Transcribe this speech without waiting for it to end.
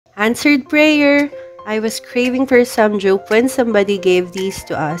Answered prayer. I was craving for some joke when somebody gave these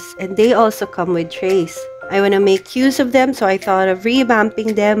to us, and they also come with trays. I want to make use of them, so I thought of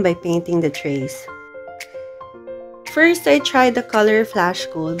revamping them by painting the trays. First, I tried the color Flash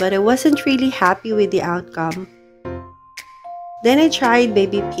Gold, but I wasn't really happy with the outcome. Then I tried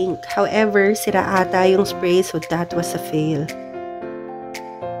Baby Pink. However, sira ata yung spray, so that was a fail.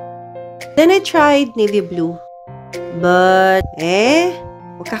 Then I tried Navy Blue. But,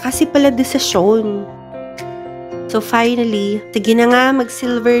 wag ka kasi pala desisyon. So finally, sige na nga,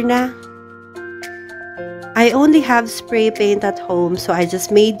 mag-silver na. I only have spray paint at home, so I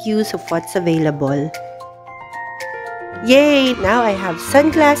just made use of what's available. Yay! Now I have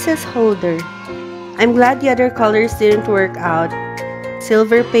sunglasses holder. I'm glad the other colors didn't work out.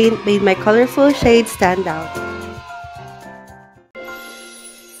 Silver paint made my colorful shades stand out.